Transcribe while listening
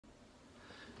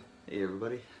Hey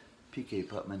everybody, PK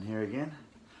Putman here again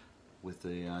with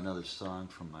another song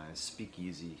from my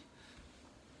Speakeasy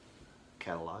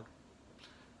catalog.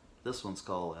 This one's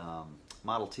called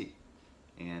Model T,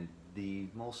 and the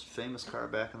most famous car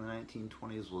back in the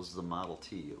 1920s was the Model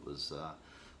T. It was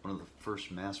one of the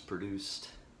first mass-produced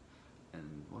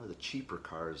and one of the cheaper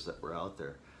cars that were out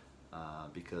there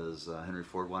because Henry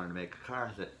Ford wanted to make a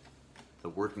car that the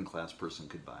working class person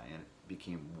could buy, and it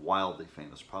became wildly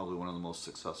famous, probably one of the most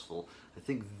successful, I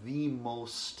think the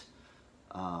most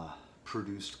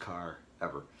produced car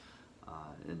ever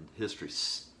in history.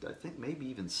 I think maybe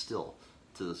even still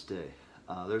to this day.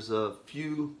 There's a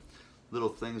few little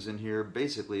things in here.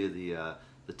 Basically the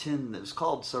Tin, it was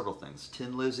called several things.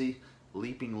 Tin Lizzie,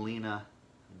 Leaping Lena,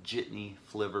 Jitney,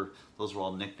 Flivver, those were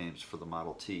all nicknames for the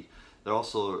Model T. There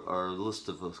also are a list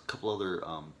of a couple other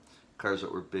cars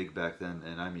that were big back then,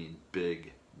 and I mean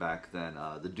big back then.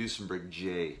 The Duesenberg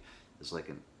J is like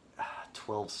a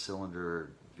 12-cylinder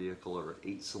vehicle or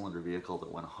 8-cylinder vehicle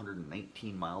that went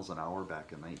 119 miles an hour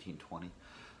back in 1920.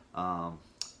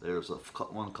 There's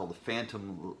one called the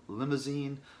Phantom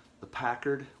Limousine. The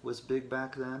Packard was big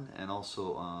back then, and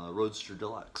also Roadster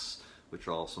Deluxe, which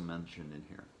are also mentioned in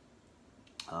here.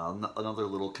 Another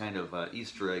little kind of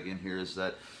Easter egg in here is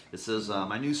that it says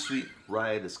my new sweet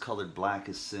ride is colored black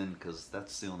as sin because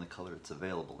that's the only color it's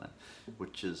available in,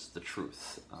 which is the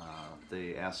truth.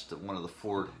 They asked one of the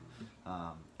Ford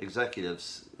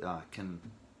executives, can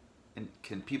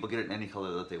people get it in any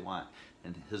color that they want?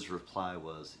 And his reply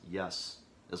was yes,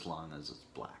 as long as it's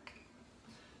black.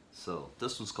 So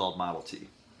this one's called Model T.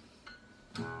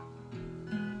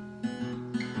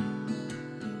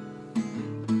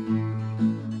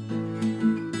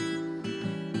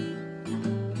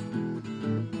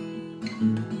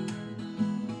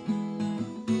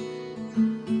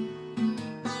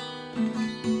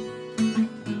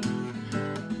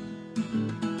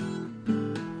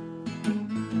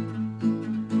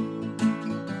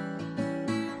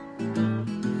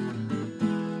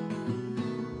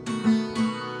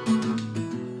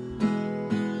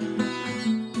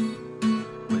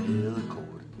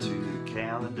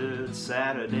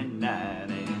 Saturday night,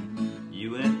 and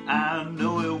you and I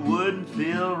know it wouldn't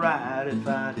feel right if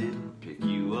I didn't pick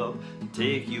you up and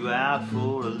take you out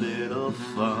for a little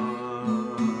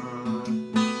fun.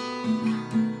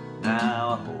 Now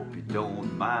I hope you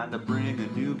don't mind I bring a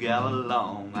new gal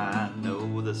along. I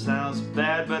know that sounds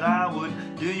bad, but I would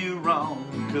do you wrong,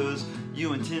 because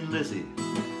you and Tin Lizzie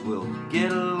will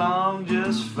get along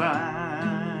just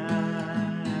fine.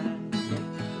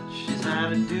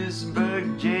 Not a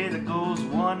Duesenberg J that goes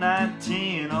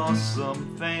 119 or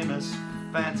some famous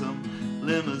Phantom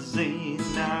Limousine,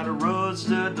 not a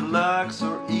Roadster Deluxe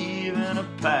or even a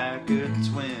Packard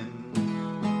Twin.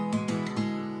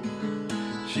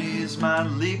 She's my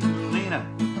Leaping Lena,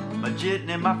 my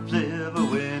Jitney, my Flivver.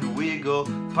 When we go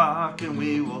parking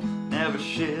we will never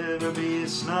shiver, be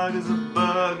as snug as a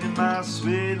bug in my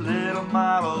sweet little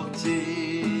Model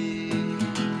T.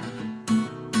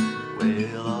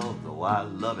 Well, I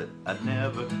love it, I'd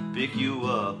never pick you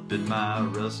up in my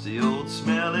rusty old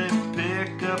smelly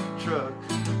pickup truck.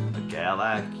 A gal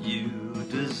like you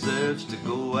deserves to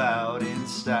go out in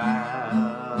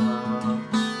style.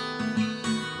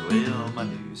 Well, my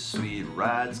new sweet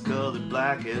ride's colored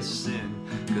black as sin,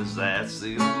 cause that's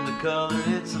the only color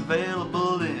it's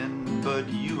available in. But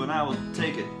you and I will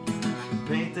take it,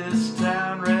 paint this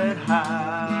town red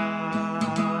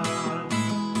hot.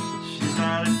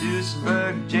 Not a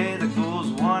Duesenberg J that goes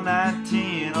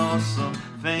 119 or some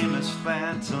famous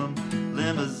Phantom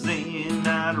Limousine,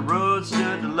 not a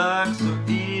Roadster Deluxe or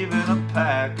even a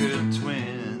Packard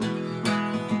Twin.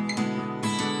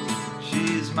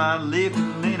 She's my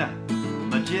Leaping Lena,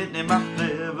 my Jitney, my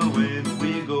Flivver. When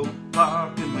we go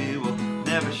parking we will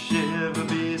never shiver,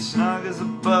 be as snug as a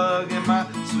bug in my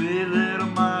sweet little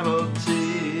Model T.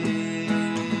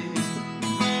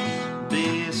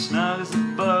 Be as snug as a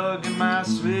bug in my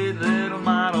sweet little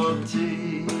Model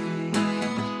T.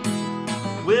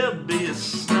 We'll be as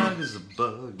snug as a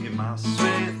bug in my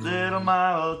sweet little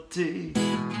Model T.